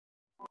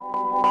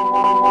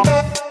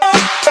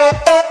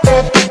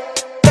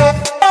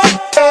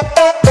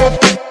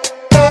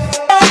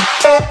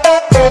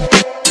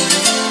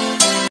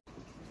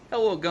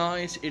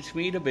guys, it's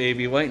me, the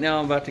baby. Right now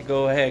I'm about to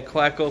go ahead,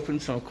 crack open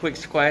some quick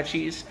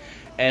scratchies.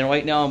 And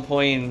right now I'm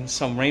playing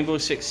some Rainbow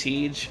Six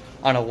Siege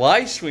on a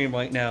live stream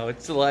right now.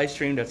 It's a live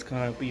stream that's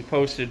going to be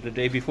posted the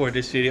day before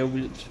this video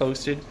was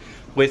posted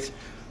with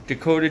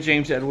Dakota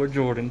James Edward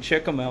Jordan.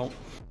 Check them out.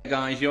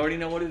 Guys, you already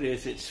know what it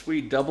is. It's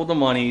sweet double the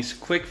monies.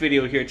 Quick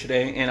video here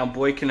today, and I'm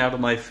breaking out of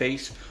my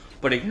face.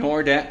 But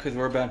ignore that because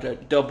we're about to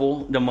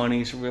double the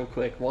monies real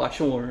quick.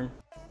 Watch and learn.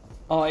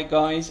 Alright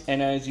guys,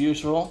 and as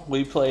usual,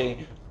 we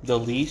play the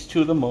least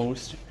to the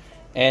most.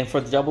 And for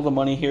the double the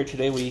money here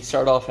today, we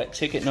start off at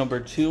ticket number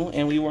 2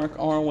 and we work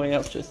our way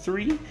up to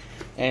 3.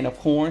 And of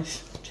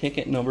course,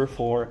 ticket number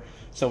 4.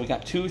 So we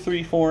got 2,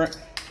 3, 4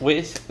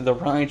 with the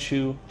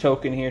Raichu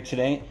token here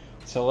today.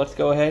 So let's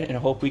go ahead and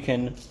hope we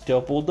can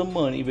double the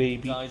money,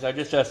 baby. Guys, I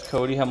just asked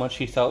Cody how much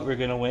he thought we were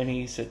going to win.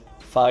 He said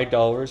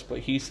 $5, but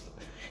he's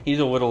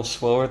a little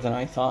slower than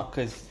I thought,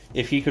 because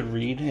if he could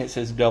read, it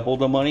says double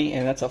the money,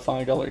 and that's a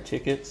 $5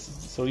 ticket,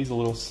 so he's a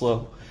little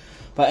slow.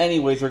 But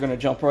anyways, we're going to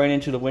jump right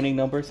into the winning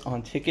numbers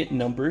on ticket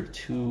number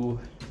 2.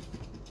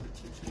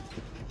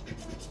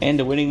 And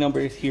the winning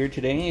numbers here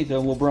today is a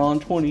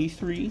LeBron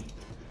 23,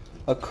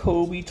 a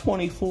Kobe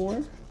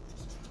 24,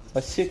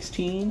 a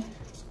 16,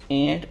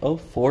 and a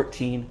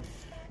 14.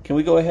 Can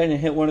we go ahead and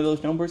hit one of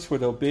those numbers for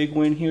the big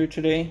win here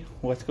today?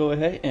 Let's go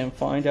ahead and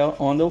find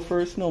out on the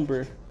first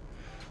number.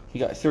 You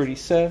got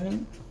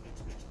 37,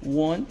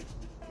 1,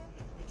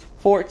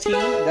 14,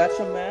 that's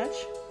a match.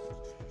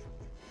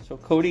 So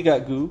Cody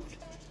got goofed.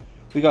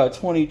 We got a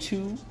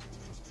 22,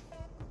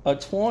 a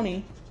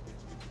 20,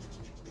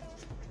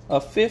 a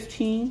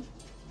 15,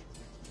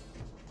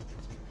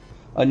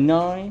 a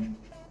 9,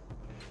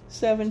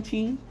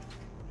 17,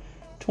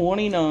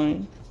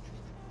 29,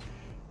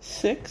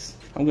 6,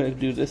 I'm going to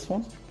do this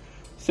one,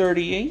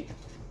 38,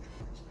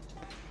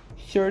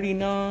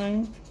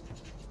 39,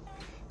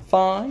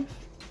 5,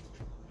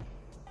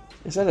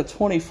 is that a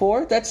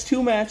 24? That's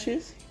 2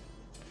 matches.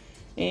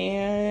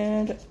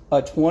 And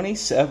a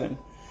 27.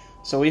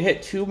 So we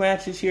hit 2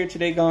 matches here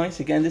today, guys.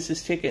 Again, this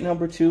is ticket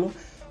number 2.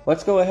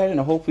 Let's go ahead and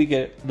hope we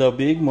get the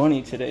big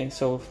money today.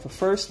 So the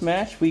first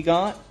match we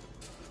got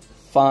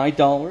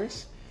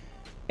 $5.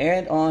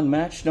 And on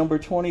match number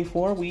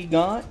 24 we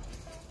got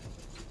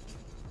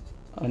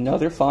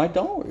another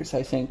 $5,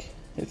 I think.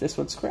 If this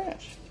would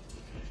scratch.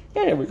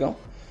 Yeah, there we go.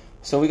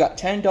 So we got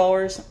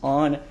 $10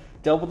 on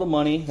double the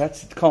money.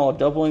 That's called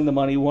doubling the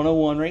money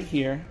 101 right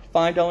here.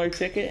 $5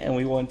 ticket and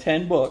we won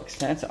 10 bucks.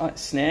 That's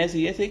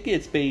snazzy as it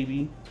gets,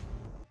 baby.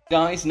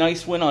 Guys,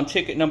 nice win on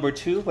ticket number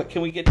 2, but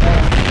can we get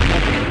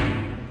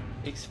that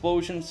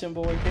explosion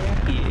symbol right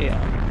there?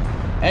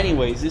 Yeah.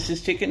 Anyways, this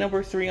is ticket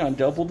number 3 on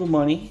double the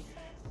money.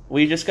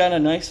 We just got a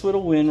nice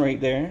little win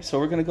right there. So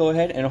we're going to go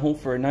ahead and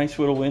hope for a nice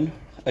little win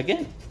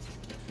again.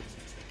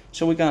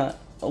 So we got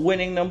a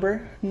winning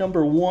number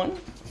 1,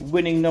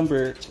 winning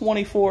number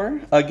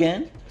 24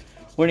 again,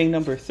 winning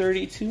number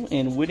 32,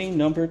 and winning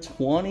number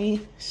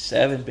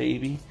 27,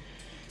 baby.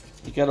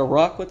 You gotta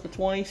rock with the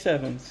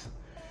 27s.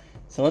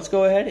 So let's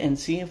go ahead and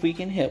see if we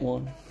can hit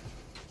one.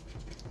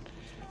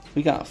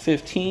 We got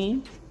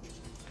 15,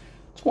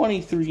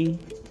 23,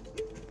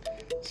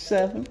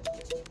 7,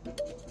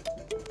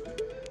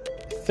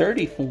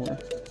 34,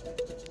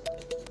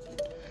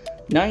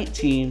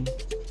 19,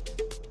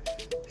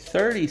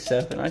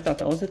 37. I thought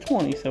that was a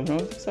 27.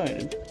 I was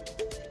excited.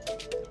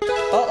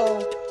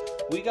 Uh-oh.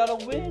 We got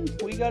a win.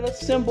 We got a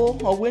symbol.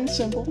 A win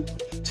symbol.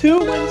 2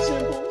 win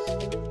symbols.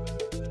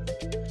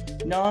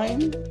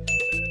 9.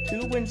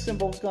 2 win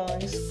symbols,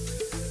 guys.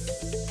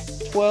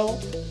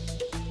 12.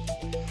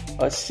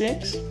 A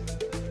 6.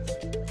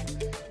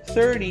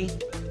 30.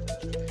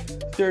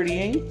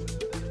 38.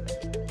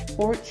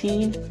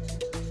 14.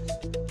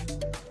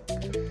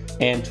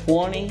 And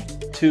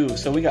 22.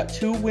 So we got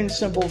 2 win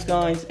symbols,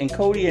 guys. And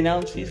Cody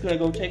announced he's going to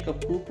go take a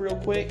poop real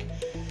quick.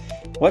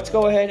 Let's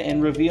go ahead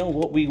and reveal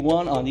what we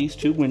won on these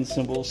 2 win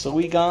symbols. So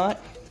we got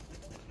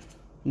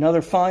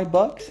another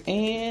 $5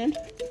 and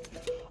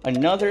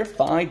another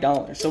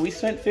 $5. So we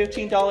spent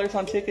 $15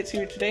 on tickets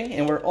here today,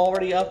 and we're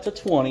already up to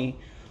 20.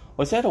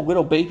 Was that a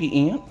little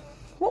baby ant?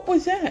 What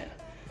was that?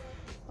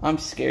 I'm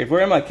scared. We're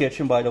in my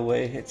kitchen, by the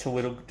way. It's a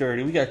little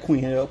dirty. We gotta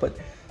clean it up, but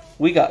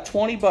we got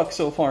 20 bucks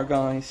so far,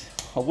 guys.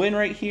 A win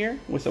right here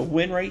with a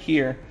win right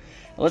here.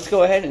 Let's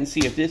go ahead and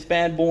see if this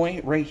bad boy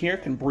right here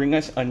can bring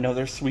us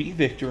another sweet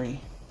victory.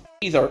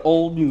 These are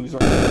old news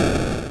right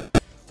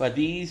now. But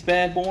these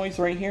bad boys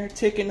right here,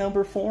 ticket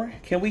number 4,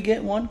 can we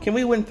get one? Can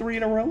we win 3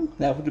 in a row?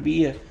 That would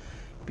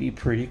be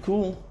pretty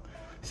cool.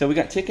 So we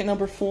got ticket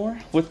number 4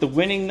 with the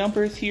winning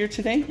numbers here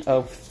today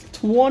of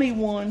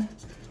 21,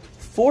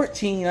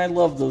 14. I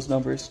love those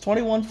numbers.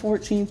 21,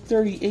 14,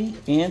 38,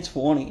 and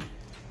 20.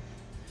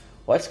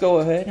 Let's go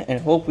ahead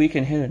and hope we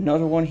can hit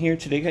another one here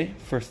today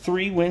for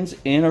 3 wins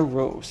in a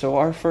row. So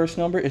our first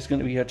number is going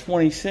to be a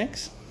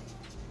 26,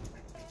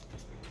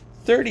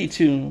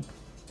 32,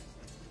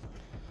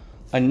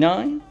 a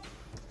 9,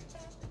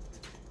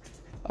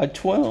 a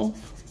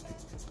 12,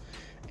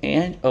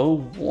 and a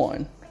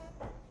 1.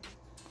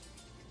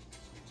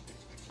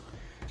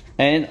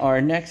 And our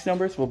next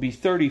numbers will be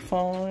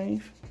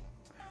 35,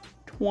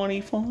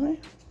 25,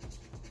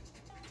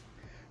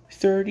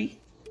 30,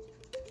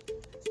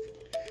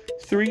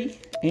 3,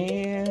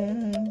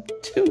 and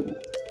 2.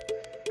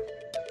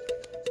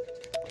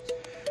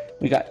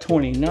 We got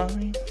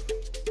 29,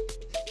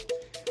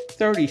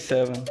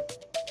 37,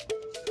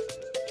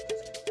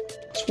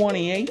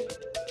 28,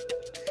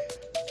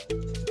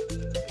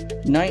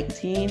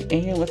 19,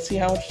 and let's see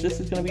how much this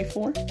is going to be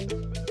for.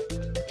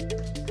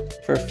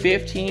 For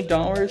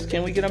 $15,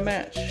 can we get a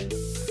match?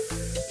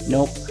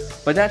 Nope.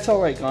 But that's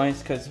alright, guys,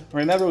 because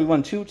remember we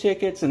won 2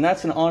 tickets, and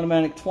that's an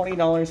automatic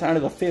 $20 out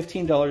of the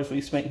 $15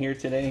 we spent here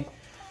today.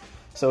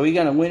 So we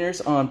got a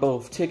winners on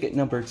both ticket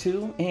number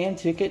 2 and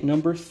ticket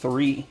number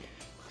 3.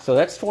 So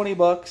that's 20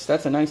 bucks.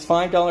 That's a nice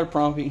 $5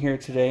 profit here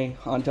today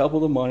on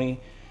double the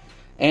money.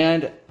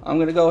 And I'm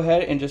going to go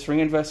ahead and just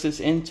reinvest this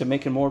into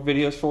making more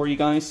videos for you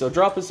guys. So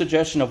drop a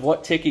suggestion of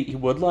what ticket you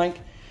would like.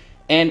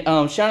 And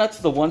shout out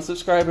to the one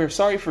subscriber.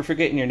 Sorry for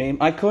forgetting your name.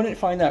 I couldn't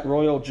find that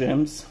Royal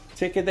Gems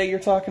ticket that you're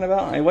talking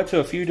about. I went to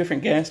a few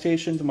different gas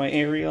stations in my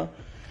area.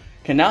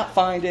 Cannot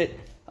find it.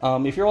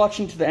 If you're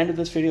watching to the end of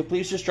this video,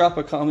 please just drop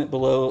a comment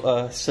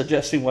below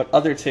suggesting what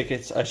other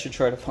tickets I should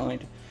try to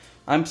find.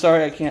 I'm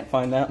sorry I can't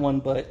find that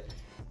one, but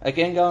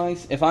again,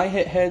 guys, if I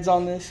hit heads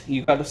on this,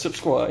 you gotta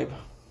subscribe.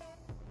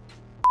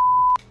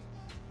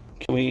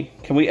 Can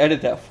we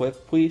edit that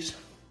flip, please?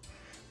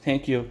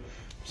 Thank you.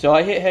 So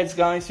I hit heads,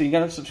 guys, so you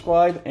gotta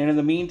subscribe, and in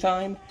the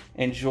meantime,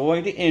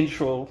 enjoy the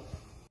intro.